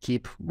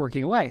keep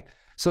working away.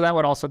 So that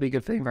would also be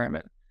good for the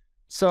environment.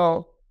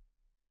 So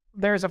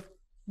there's a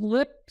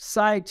flip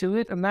side to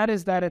it, and that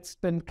is that it's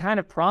been kind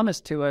of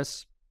promised to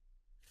us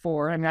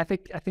I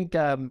think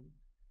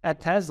at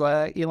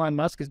Tesla, Elon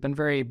Musk has been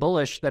very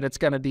bullish that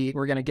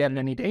we're going to get it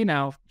any day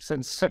now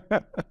since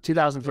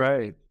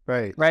 2015.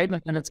 Right. Right.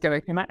 And it's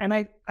gonna, and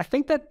I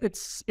think that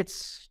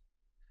it's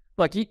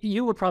look,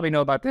 you would probably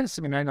know about this.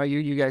 I mean, I know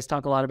you guys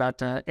talk a lot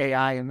about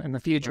AI and the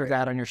future of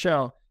that on your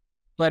show,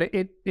 but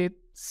it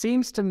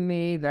seems to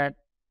me that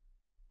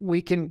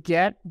we can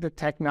get the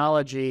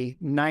technology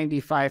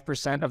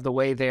 95% of the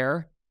way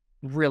there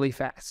really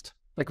fast.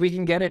 Like we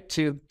can get it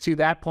to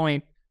that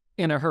point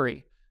in a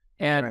hurry.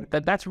 And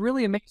that's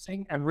really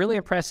amazing and really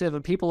impressive.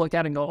 And people look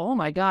at it and go, oh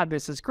my God,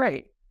 this is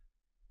great.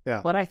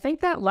 Yeah. But I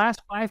think that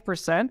last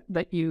 5%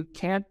 that you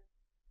can't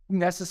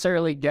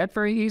necessarily get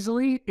very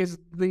easily is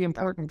the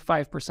important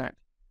 5%,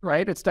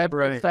 right? It's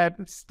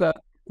the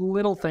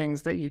little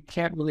things that you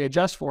can't really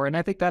adjust for. And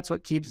I think that's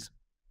what keeps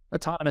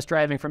autonomous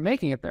driving from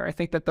making it there. I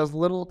think that those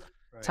little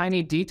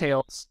tiny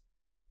details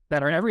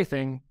that are in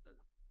everything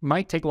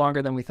might take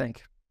longer than we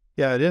think.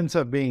 Yeah, it ends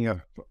up being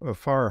a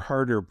far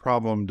harder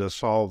problem to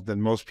solve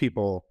than most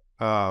people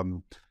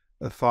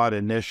thought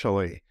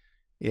initially.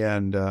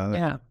 And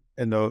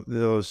and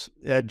those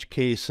edge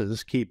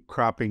cases keep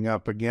cropping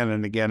up again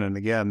and again and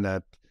again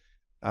that,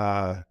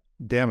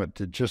 damn it,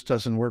 it just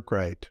doesn't work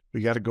right.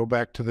 We got to go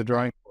back to the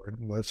drawing board.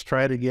 Let's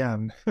try it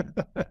again.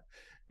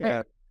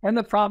 Yeah. And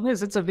the problem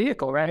is it's a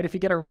vehicle, right? If you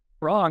get it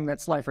wrong,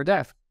 that's life or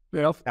death,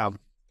 you know? Yeah.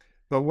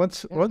 But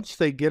once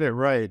they get it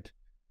right,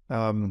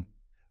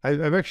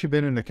 I've actually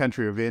been in the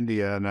country of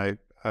India, and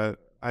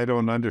I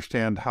don't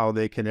understand how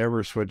they can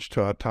ever switch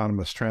to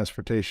autonomous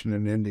transportation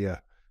in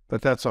India.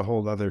 But that's a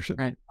whole other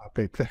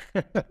topic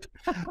there.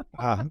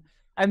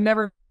 I've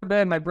never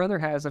been. My brother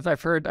has.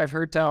 I've heard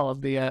tell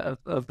of the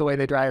way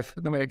they drive,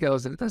 the way it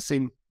goes, and it does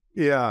seem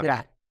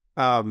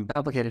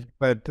complicated.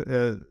 But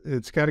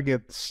it's got to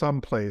get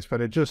someplace. But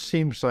it just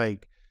seems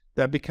like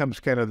that becomes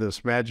kind of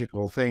this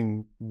magical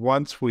thing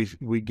once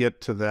we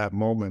get to that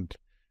moment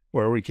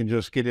where we can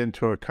just get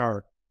into a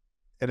car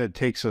and it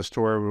takes us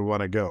to where we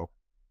want to go.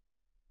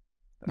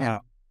 Yeah.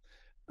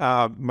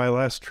 My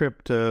last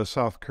trip to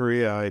South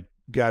Korea, I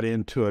got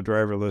into a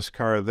driverless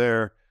car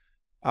there.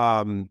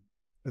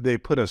 They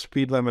put a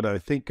speed limit, I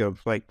think,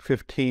 of like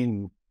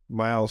 15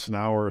 miles an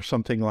hour or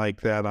something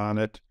like that on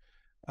it.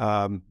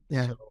 So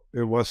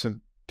it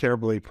wasn't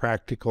terribly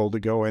practical to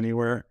go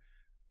anywhere.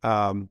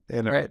 And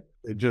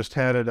it just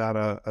had it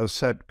on a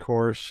set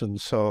course.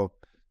 And so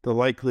the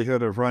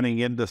likelihood of running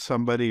into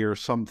somebody or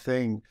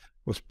something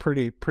was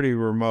pretty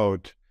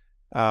remote.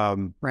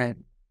 But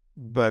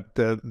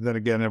then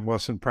again, it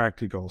wasn't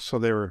practical. So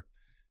they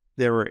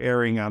were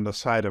erring on the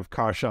side of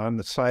caution, on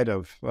the side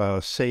of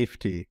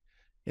safety,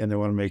 and they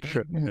want to make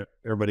sure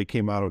everybody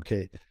came out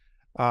okay.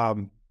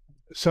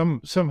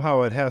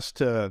 Somehow it has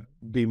to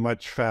be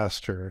much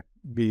faster,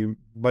 be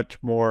much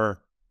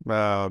more.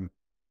 I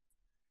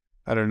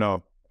don't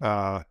know.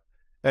 I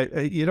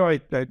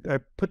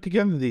put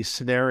together these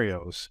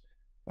scenarios.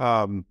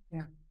 One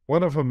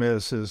of them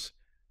is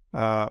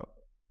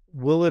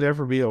will it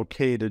ever be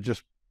okay to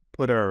just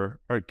put our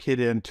kid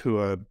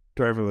into a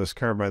driverless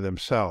car by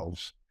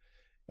themselves?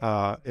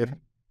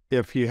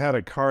 If you had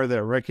a car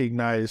that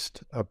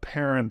recognized a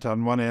parent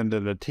on one end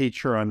and a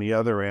teacher on the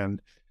other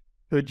end,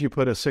 could you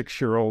put a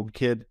 6-year-old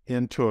kid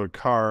into a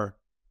car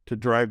to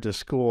drive to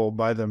school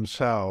by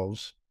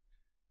themselves?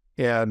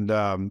 And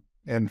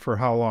for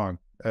how long?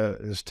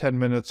 Is 10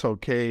 minutes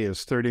okay?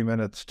 Is 30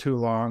 minutes too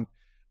long?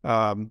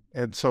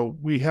 And so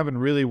we haven't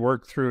really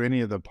worked through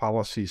any of the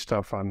policy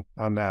stuff on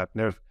that.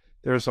 And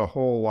there's a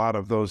whole lot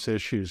of those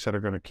issues that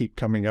are going to keep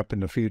coming up in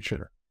the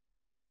future.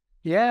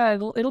 Yeah,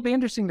 it'll be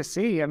interesting to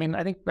see. I mean,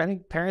 I think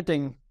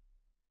parenting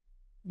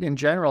in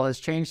general has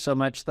changed so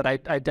much that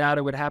I doubt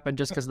it would happen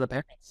just because of the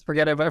parents.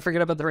 Forget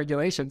about the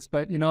regulations.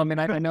 But I mean,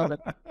 I know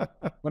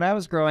that when I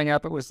was growing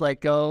up, it was like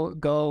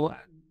go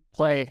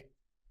play.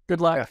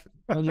 Good luck.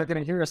 Yeah. You're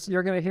gonna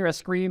hear a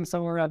scream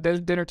somewhere around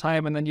dinner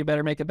time, and then you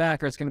better make it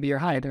back, or it's gonna be your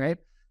hide, right?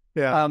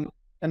 Yeah.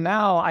 And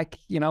now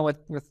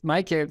with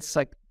my kids,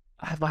 like,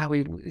 wow,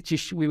 we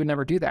would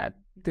never do that.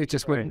 It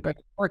just wouldn't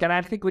work, and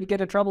I think we'd get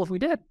in trouble if we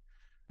did.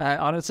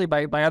 Honestly,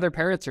 by other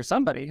parents or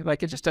somebody.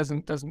 Like, it just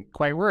doesn't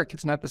quite work.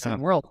 It's not the same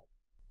world.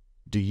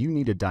 Do you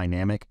need a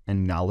dynamic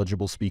and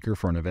knowledgeable speaker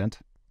for an event?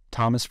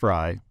 Thomas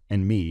Fry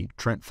and me,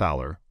 Trent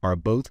Fowler, are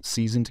both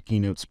seasoned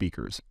keynote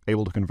speakers,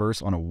 able to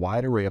converse on a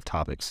wide array of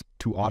topics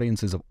to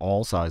audiences of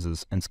all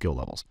sizes and skill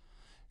levels.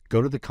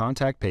 Go to the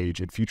contact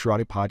page at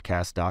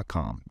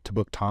futuraudypodcast.com to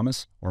book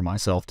Thomas or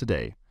myself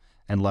today,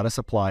 and let us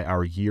apply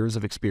our years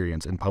of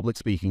experience in public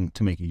speaking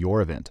to make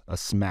your event a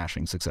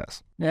smashing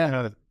success.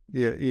 Yeah.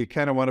 You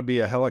kind of want to be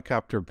a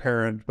helicopter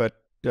parent,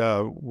 but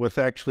with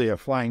actually a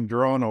flying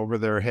drone over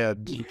their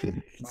heads.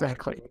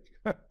 Exactly.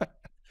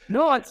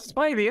 No, it's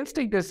funny. The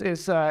instinct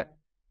is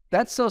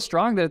that's so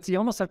strong that you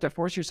almost have to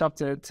force yourself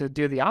to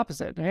do the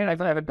opposite. Right?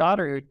 I have a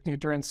daughter who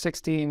turned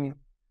 16.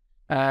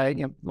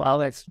 Well,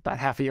 that's about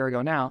half a year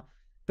ago now,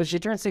 but she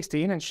turned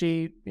 16 and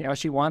she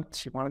wanted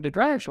to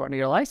drive. She wanted to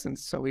get a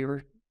license, so we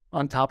were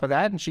on top of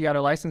that, and she got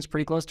her license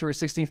pretty close to her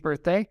 16th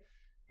birthday.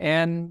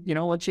 And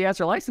when she has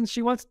her license,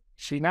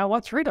 she now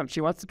wants freedom.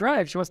 She wants to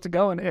drive. She wants to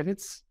go, and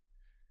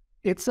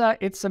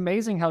it's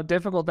amazing how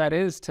difficult that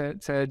is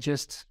to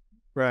just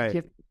Right.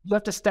 You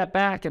have to step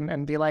back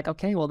and be like,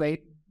 okay, well,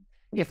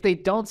 if they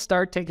don't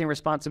start taking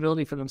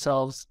responsibility for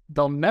themselves,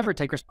 they'll never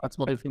take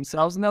responsibility for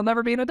themselves, and they'll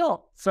never be an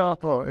adult. So,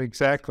 Oh,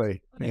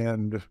 exactly.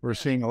 And we're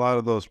seeing a lot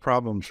of those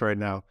problems right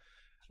now.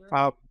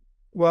 Sure.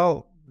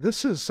 Well,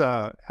 this is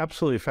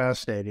absolutely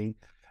fascinating.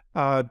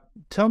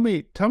 Tell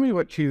me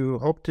what you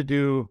hope to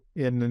do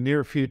in the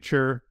near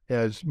future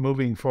as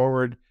moving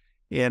forward,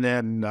 and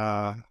then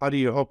how do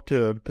you hope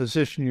to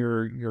position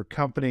your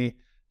company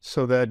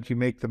so that you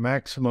make the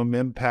maximum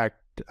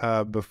impact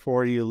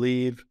before you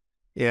leave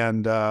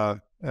and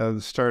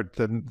start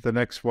the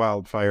next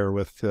wildfire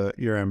with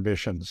your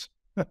ambitions.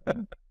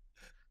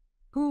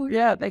 Ooh,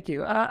 yeah, thank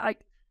you.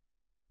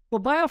 Well,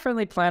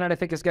 Biofriendly Planet, I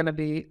think, is going to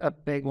be a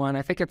big one.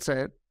 I think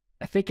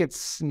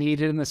it's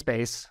needed in the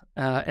space,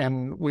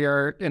 and we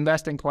are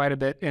investing quite a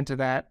bit into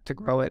that to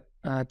grow it,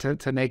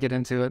 to make it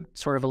into a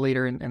sort of a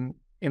leader in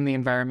the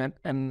environment.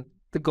 And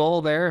the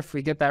goal there, if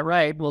we get that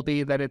right, will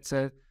be that it's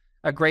a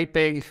great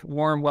big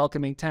warm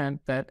welcoming tent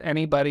that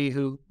anybody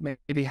who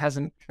maybe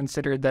hasn't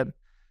considered that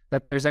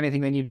there's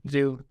anything they need to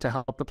do to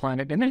help the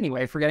planet in any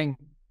way, forgetting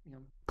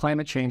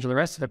climate change or the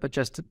rest of it, but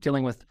just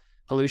dealing with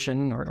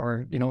pollution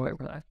or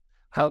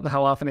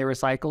how often they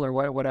recycle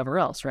or whatever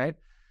else, right?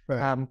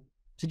 Right.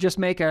 To just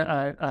make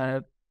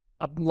a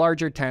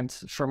larger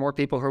tent for more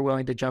people who are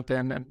willing to jump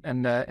in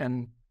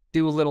and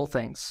do little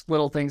things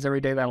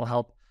every day that'll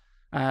help.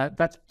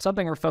 That's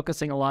something we're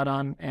focusing a lot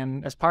on,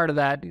 and as part of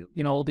that,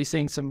 we'll be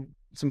seeing some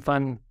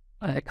fun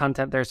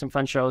content there, some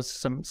fun shows,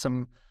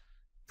 some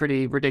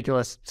pretty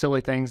ridiculous,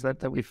 silly things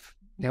that we've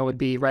would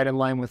be right in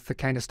line with the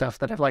kind of stuff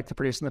that I've liked to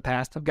produce in the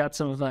past. I've got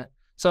some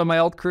of my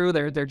old crew.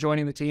 They're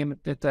joining the team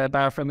at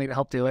Biofriendly to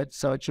help do it,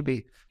 so it should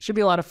be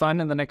a lot of fun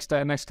in the next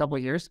couple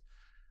of years.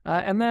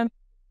 And then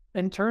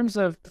in terms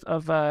of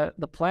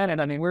the planet,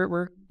 I mean,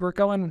 we're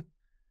going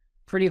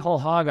pretty whole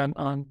hog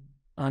on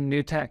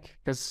new tech,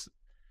 because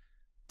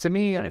to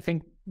me, I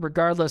think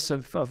regardless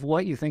of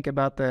what you think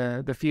about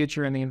the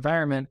future and the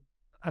environment,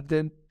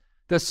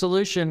 the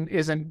solution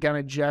isn't going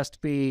to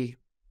just be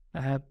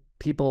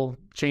people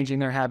changing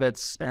their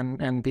habits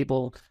and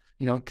people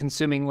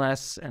consuming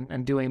less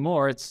and doing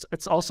more.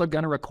 It's also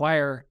going to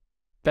require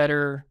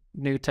better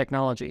new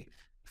technology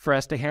for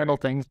us to handle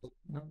things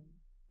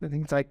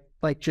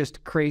like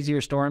just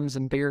crazier storms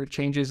and bigger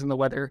changes in the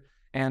weather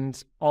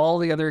and all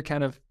the other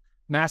kind of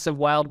massive,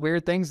 wild,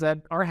 weird things that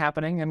are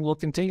happening and will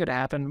continue to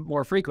happen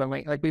more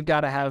frequently. Like we've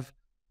got to have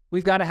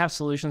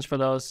solutions for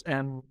those,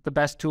 and the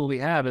best tool we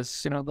have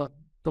is the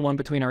one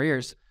between our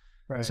ears.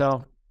 Right.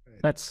 So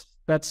that's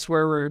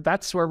where we're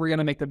going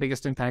to make the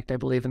biggest impact, I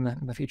believe, in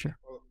the future.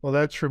 Well,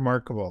 that's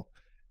remarkable.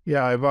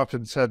 Yeah, I've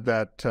often said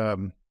that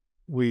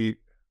we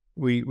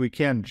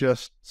can't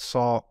just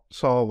solve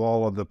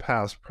all of the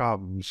past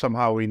problems.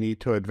 Somehow we need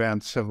to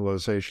advance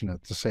civilization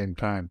at the same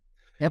time.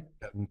 Yep.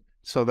 And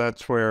so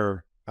that's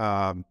where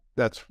I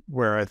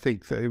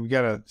think that we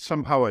got to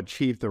somehow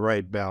achieve the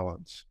right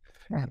balance.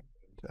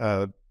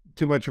 Yeah.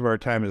 Too much of our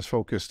time is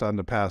focused on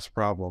the past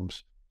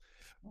problems.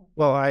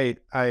 Well, I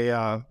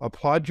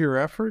applaud your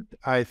effort.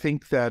 I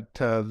think that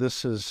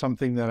this is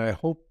something that I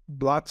hope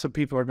lots of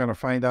people are going to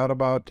find out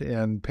about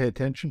and pay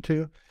attention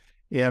to.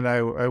 And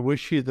I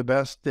wish you the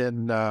best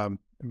in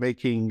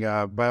making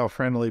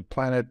Biofriendly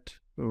Planet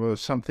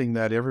something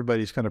that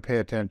everybody's going to pay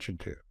attention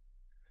to.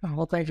 Oh,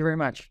 well, thank you very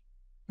much.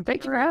 And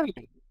thank you for having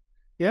me.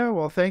 Yeah,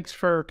 well, thanks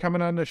for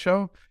coming on the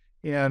show.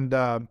 And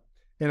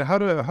how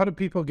do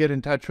people get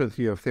in touch with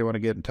you if they want to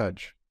get in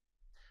touch?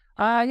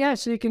 Yeah,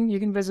 so you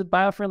can visit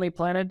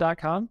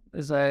biofriendlyplanet.com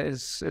is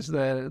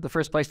the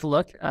first place to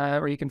look,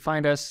 or you can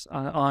find us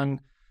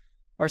on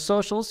our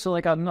socials. So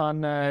like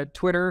on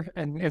Twitter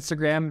and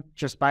Instagram,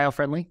 just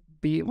Biofriendly,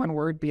 one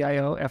word,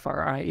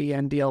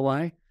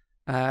 BIOFRIENDLY,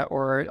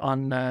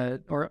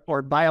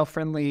 or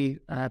Biofriendly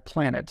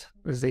Planet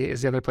is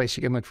the other place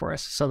you can look for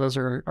us. So those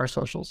are our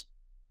socials.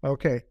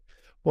 Okay,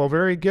 well,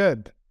 very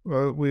good.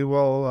 Well, we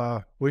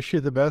will wish you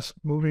the best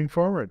moving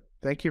forward.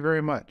 Thank you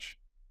very much.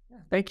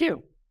 Thank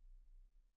you.